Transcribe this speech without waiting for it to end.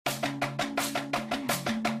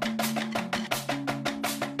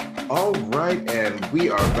All right, and we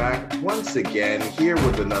are back once again here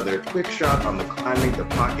with another quick shot on the Climbing the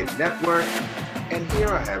Pocket Network. And here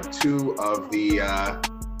I have two of the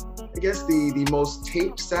most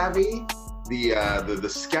tape savvy, the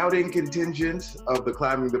scouting contingent of the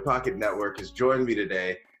Climbing the Pocket Network has joined me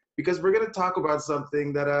today because we're going to talk about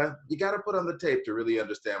something that you got to put on the tape to really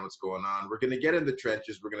understand what's going on. We're going to get in the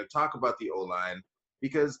trenches. We're going to talk about the O-line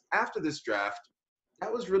because after this draft,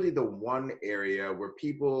 that was really the one area where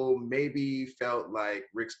people maybe felt like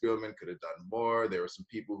Rick Spielman could have done more. There were some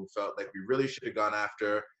people who felt like we really should have gone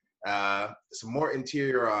after some more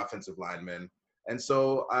interior offensive linemen. And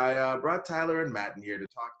so I brought Tyler and Matt in here to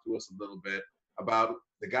talk to us a little bit about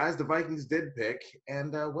the guys the Vikings did pick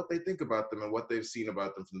and what they think about them and what they've seen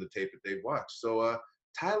about them from the tape that they've watched. So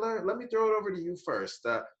Tyler, let me throw it over to you first.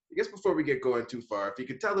 I guess before we get going too far, if you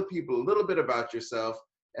could tell the people a little bit about yourself,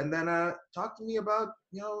 and then talk to me about,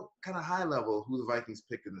 kind of high level who the Vikings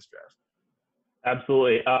picked in this draft.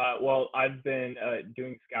 Absolutely. Well, I've been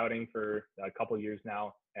doing scouting for a couple of years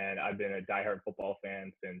now, and I've been a diehard football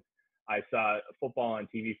fan since I saw football on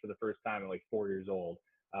TV for the first time at like 4 years old.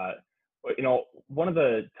 One of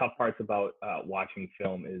the tough parts about watching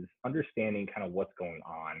film is understanding kind of what's going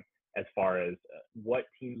on as far as what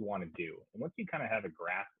teams want to do. And once you kind of have a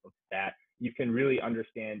grasp of that, you can really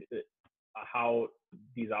understand how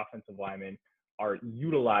these offensive linemen are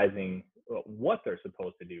utilizing what they're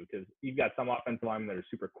supposed to do, because you've got some offensive linemen that are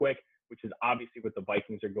super quick, which is obviously what the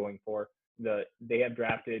Vikings are going for. They have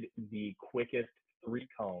drafted the quickest three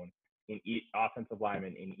cone in each offensive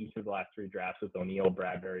lineman in each of the last three drafts with O'Neal,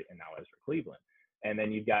 Bradbury, and now Ezra Cleveland. And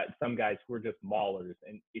then you've got some guys who are just maulers.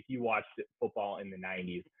 And if you watched football in the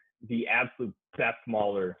 90s, the absolute best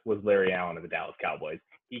mauler was Larry Allen of the Dallas Cowboys.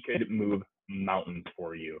 He could move mountains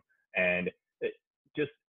for you. And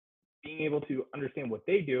just being able to understand what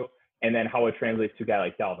they do and then how it translates to a guy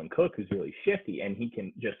like Dalvin Cook, who's really shifty and he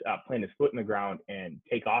can just plant his foot in the ground and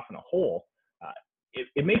take off in a hole.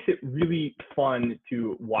 It makes it really fun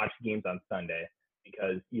to watch games on Sunday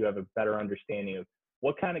because you have a better understanding of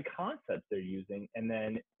what kind of concepts they're using, and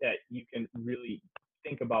then that you can really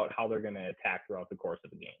think about how they're going to attack throughout the course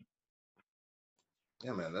of the game.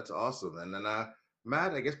 Yeah, man, that's awesome. And then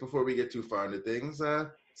Matt, I guess before we get too far into things,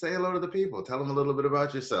 say hello to the people. Tell them a little bit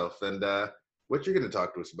about yourself and what you're going to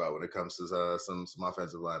talk to us about when it comes to some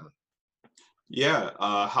offensive linemen. Yeah.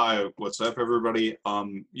 Hi. What's up, everybody?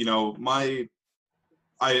 I've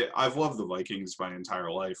loved the Vikings my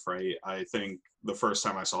entire life, right? I think the first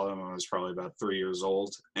time I saw them, I was probably about 3 years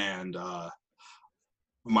old, and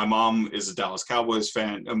my mom is a Dallas Cowboys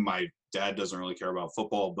fan, and my dad doesn't really care about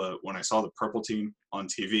football, but when I saw the purple team on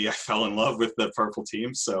TV, I fell in love with the purple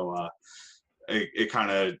team. So it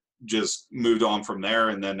kind of just moved on from there.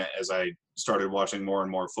 And then as I started watching more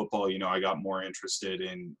and more football, I got more interested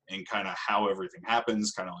in kind of how everything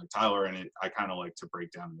happens, kind of like Tyler, and I kind of like to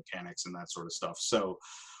break down the mechanics and that sort of stuff. So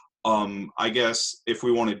I guess if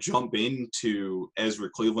we want to jump into Ezra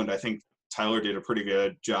Cleveland, I think Tyler did a pretty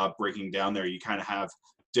good job breaking down there. You kind of have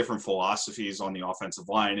different philosophies on the offensive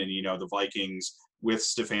line. And, the Vikings with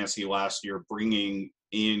Stefanski last year, bringing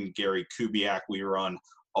in Gary Kubiak, we run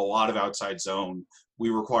a lot of outside zone. We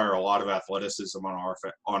require a lot of athleticism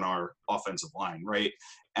on our offensive line, right?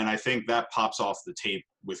 And I think that pops off the tape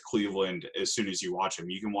with Cleveland as soon as you watch him.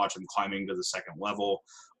 You can watch him climbing to the second level.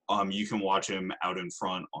 You can watch him out in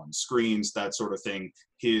front on screens, that sort of thing.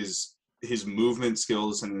 His movement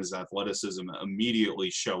skills and his athleticism immediately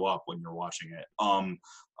show up when you're watching it.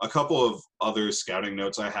 A couple of other scouting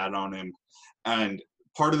notes I had on him, and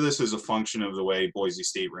part of this is a function of the way Boise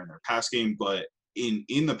State ran their pass game, but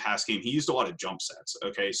in the pass game, he used a lot of jump sets.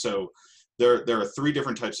 Okay, so there are three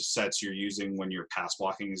different types of sets you're using when you're pass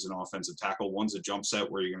blocking as an offensive tackle. One's a jump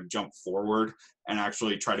set where you're going to jump forward and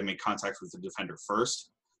actually try to make contact with the defender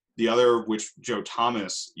first. The other, which Joe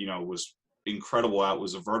Thomas, was incredible at,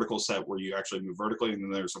 was a vertical set where you actually move vertically, and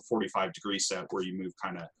then there's a 45-degree set where you move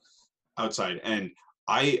kind of outside. And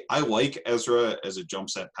I like Ezra as a jump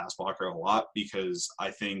set pass blocker a lot because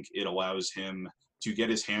I think it allows him to get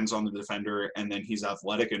his hands on the defender, and then he's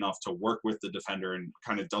athletic enough to work with the defender and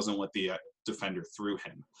kind of doesn't let the defender through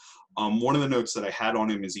him. One of the notes that I had on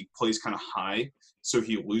him is he plays kind of high, so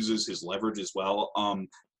he loses his leverage as well.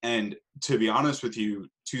 And to be honest with you,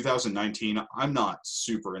 2019, I'm not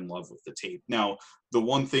super in love with the tape. Now, the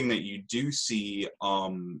one thing that you do see,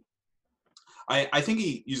 I think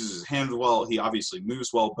he uses his hands well. He obviously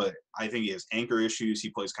moves well, but I think he has anchor issues. He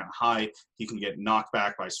plays kind of high. He can get knocked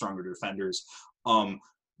back by stronger defenders.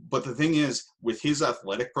 But the thing is, with his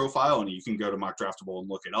athletic profile, and you can go to Mock Draftable and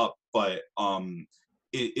look it up, but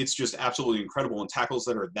it's just absolutely incredible. And tackles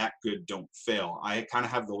that are that good don't fail. I kind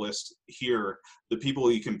of have the list here. The people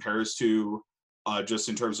he compares to, just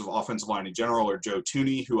in terms of offensive line in general, are Joe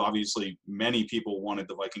Thuney, who obviously many people wanted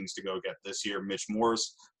the Vikings to go get this year, Mitch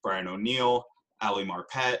Morse, Brian O'Neill, Ali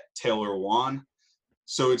Marpet, Taylor Wan.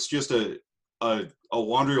 So it's just a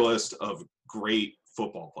laundry list of great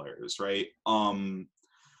football players, right? And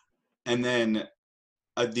then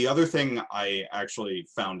the other thing I actually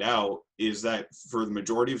found out is that for the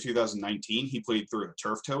majority of 2019, he played through a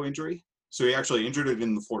turf toe injury. So he actually injured it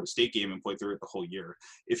in the Florida State game and played through it the whole year.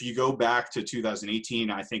 If you go back to 2018,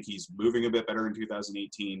 I think he's moving a bit better in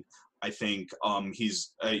 2018. I think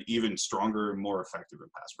he's even stronger and more effective in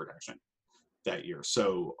pass protection that year.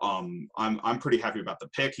 So I'm pretty happy about the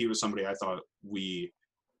pick. He was somebody I thought we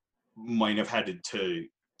might have had to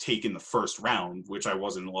take in the first round, which I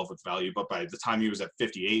wasn't in love with value, but by the time he was at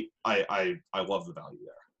 58, I love the value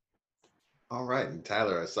there. All right, and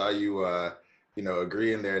Tyler, I saw you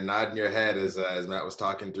agreeing there, nodding your head as Matt was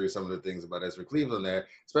talking through some of the things about Ezra Cleveland there,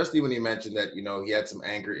 especially when he mentioned that he had some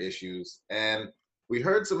anger issues, and we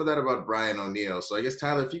heard some of that about Brian O'Neill. So I guess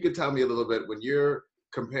Tyler, if you could tell me a little bit, when you're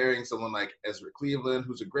comparing someone like Ezra Cleveland,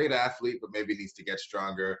 who's a great athlete but maybe needs to get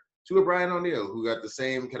stronger, to a Brian O'Neill who got the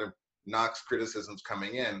same kind of knocks, criticisms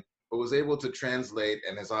coming in, but was able to translate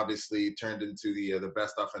and has obviously turned into the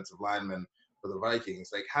best offensive lineman for the Vikings.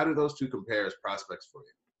 Like, how do those two compare as prospects for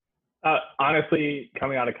you? Honestly,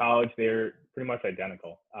 coming out of college, they're pretty much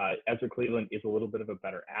identical. Ezra Cleveland is a little bit of a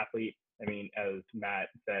better athlete. I mean, as Matt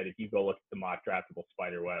said, if you go look at the mock draftable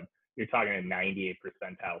spider web, you're talking a 98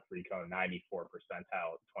 percentile free cone, 94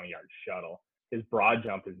 percentile 20-yard shuttle. His broad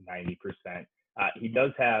jump is 90%. He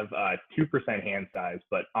does have 2% hand size,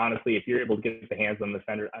 but honestly, if you're able to get the hands on the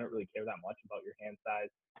defender, I don't really care that much about your hand size.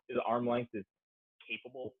 His arm length is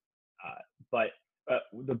capable, but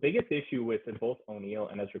the biggest issue with both O'Neill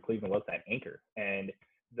and Ezra Cleveland was that anchor. And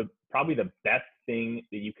probably the best thing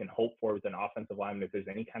that you can hope for with an offensive lineman, if there's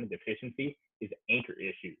any kind of deficiency, is anchor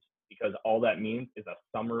issues, because all that means is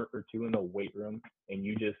a summer or two in the weight room and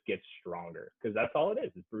you just get stronger, because that's all it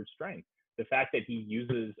is brute strength. The fact that he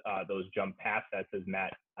uses those jump pass sets, as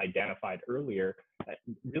Matt identified earlier,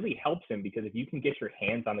 really helps him, because if you can get your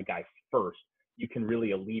hands on the guy first, you can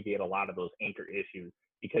really alleviate a lot of those anchor issues,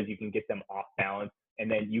 because you can get them off balance, and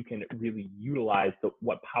then you can really utilize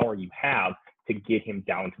what power you have to get him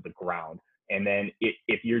down to the ground. And then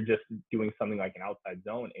if you're just doing something like an outside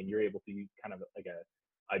zone and you're able to use kind of like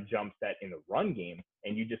a jump set in the run game,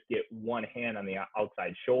 and you just get one hand on the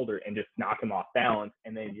outside shoulder and just knock him off balance,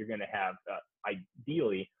 and then you're going to have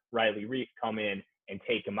ideally Riley Reef come in and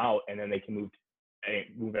take him out, and then they can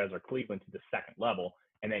move Ezra Cleveland to the second level,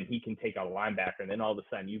 and then he can take out a linebacker, and then all of a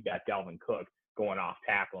sudden you've got Dalvin Cook going off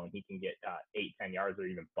tackle, and he can get 8-10 yards or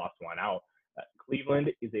even bust one out. Cleveland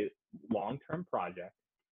is a long-term project,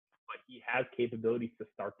 but he has capabilities to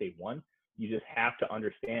start day one. You just have to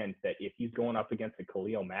understand that if he's going up against a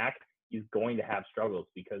Khalil Mack, he's going to have struggles,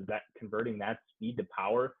 because that converting that speed to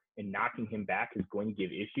power and knocking him back is going to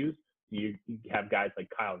give issues. You have guys like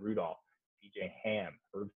Kyle Rudolph, DJ Ham,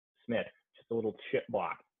 Herb Smith, just a little chip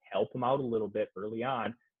block, help him out a little bit early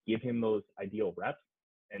on, give him those ideal reps.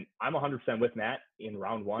 And I'm 100% with Matt. In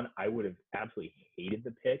round one, I would have absolutely hated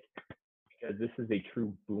the pick, because this is a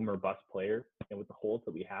true boomer bust player. And with the holes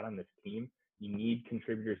that we had on this team, you need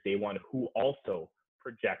contributors day one who also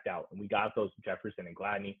project out. And we got those Jefferson and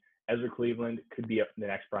Gladney. Ezra Cleveland could be the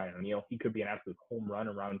next Brian O'Neill. He could be an absolute home run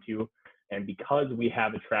in round two. And because we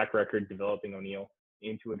have a track record developing O'Neill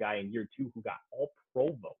into a guy in year two who got all pro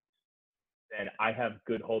votes, then I have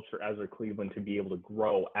good hopes for Ezra Cleveland to be able to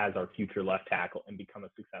grow as our future left tackle and become a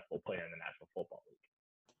successful player in the National Football League.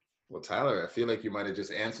 Well, Tyler, I feel like you might have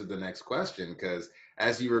just answered the next question, because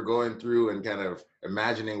as you were going through and kind of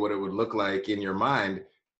imagining what it would look like in your mind,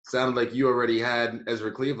 sounded like you already had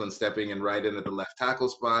Ezra Cleveland stepping in right in at the left tackle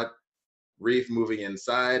spot, Reef moving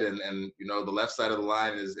inside, and the left side of the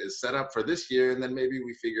line is set up for this year, and then maybe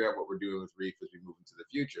we figure out what we're doing with Reef as we move into the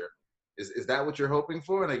future. Is that what you're hoping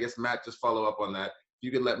for? And I guess, Matt, just follow up on that. If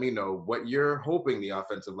you could let me know what you're hoping the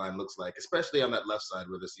offensive line looks like, especially on that left side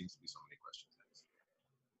where there seems to be so many questions.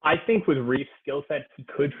 I think with Reef's skill set, he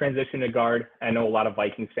could transition to guard. I know a lot of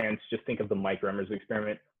Vikings fans just think of the Mike Remmers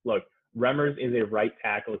experiment. Look, Remmers is a right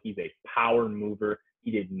tackle. He's a power mover. He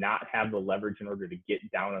did not have the leverage in order to get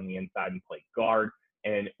down on the inside and play guard.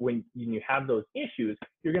 And when you have those issues,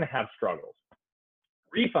 you're going to have struggles.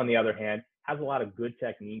 Reef, on the other hand, has a lot of good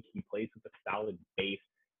technique. He plays with a solid base,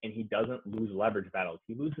 and he doesn't lose leverage battles.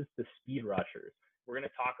 He loses to speed rushers. We're going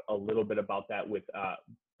to talk a little bit about that with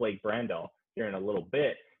Blake Brandel here in a little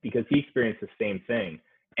bit, because he experienced the same thing.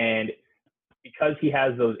 And because he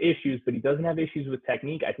has those issues, but he doesn't have issues with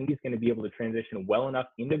technique, I think he's going to be able to transition well enough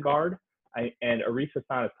into guard. And Arif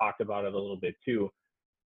Hassan has talked about it a little bit too.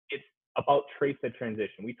 It's about traits that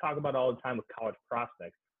transition. We talk about all the time with college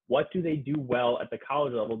prospects. What do they do well at the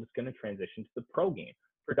college level that's going to transition to the pro game?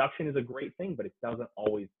 Production is a great thing, but it doesn't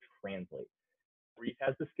always translate. Reese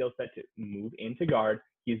has the skill set to move into guard.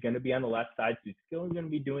 He's going to be on the left side, so he's still going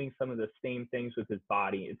to be doing some of the same things with his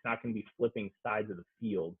body. It's not going to be flipping sides of the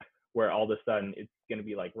field where all of a sudden it's going to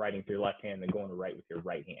be like riding with your left hand and going to right with your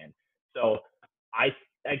right hand. So I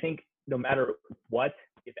think no matter what,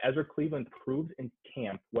 if Ezra Cleveland proves in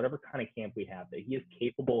camp, whatever kind of camp we have, that he is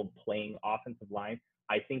capable of playing offensive line,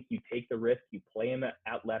 I think you take the risk, you play him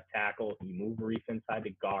at left tackle, you move Reese inside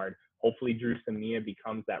to guard. Hopefully Drew Samia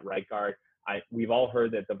becomes that right guard. We've all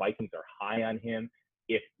heard that the Vikings are high on him.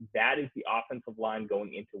 If that is the offensive line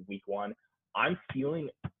going into week 1, I'm feeling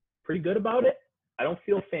pretty good about it. I don't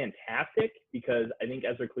feel fantastic because I think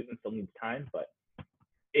Ezra Cleveland still needs time, but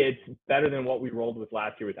it's better than what we rolled with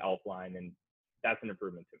last year with Elfline, and that's an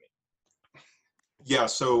improvement to me. Yeah,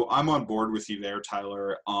 so I'm on board with you there,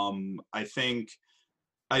 Tyler. I think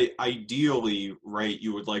ideally, right,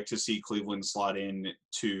 you would like to see Cleveland slot in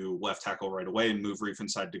to left tackle right away and move Reef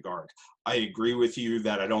inside to guard. I agree with you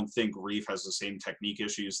that I don't think Reef has the same technique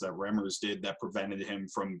issues that Remmers did that prevented him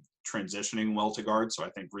from transitioning well to guard, so I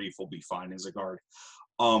think Reef will be fine as a guard.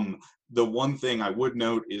 The one thing I would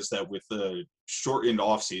note is that with the shortened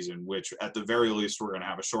offseason, which at the very least we're going to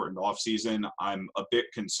have a shortened offseason, I'm a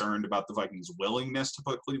bit concerned about the Vikings' willingness to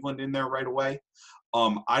put Cleveland in there right away.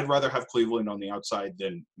 I'd rather have Cleveland on the outside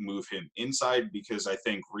than move him inside because I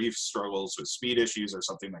think Reef struggles with speed issues or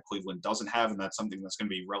something that Cleveland doesn't have, and that's something that's going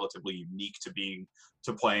to be relatively unique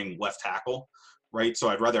to playing left tackle, right? So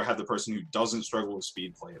I'd rather have the person who doesn't struggle with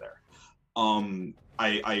speed play there.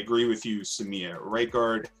 I agree with you, Samia, right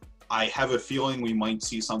guard. I have a feeling we might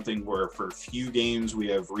see something where for a few games we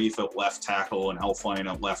have Reef at left tackle and Elfline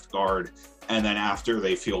at left guard, and then after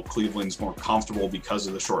they feel Cleveland's more comfortable because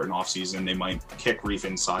of the shortened offseason, they might kick Reef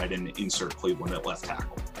inside and insert Cleveland at left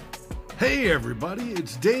tackle. Hey everybody,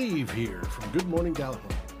 it's Dave here from Good Morning Dallas.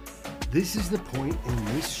 This is the point in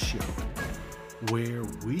this show where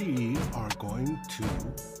we are going to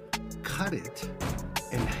cut it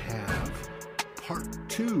and have part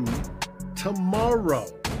 2 tomorrow.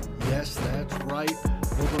 Yes, that's right.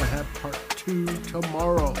 We're going to have part 2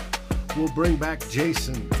 tomorrow. We'll bring back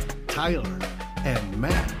Jason, Tyler, and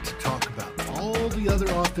Matt to talk about all the other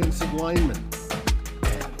offensive linemen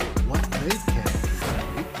and what they can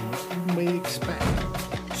do and what you may expect.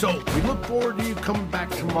 So we look forward to you coming back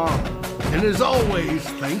tomorrow. And as always,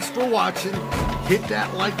 thanks for watching. Hit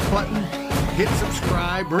that like button, hit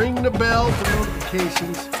subscribe, ring the bell for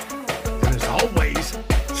notifications. And as always,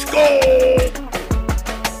 skol!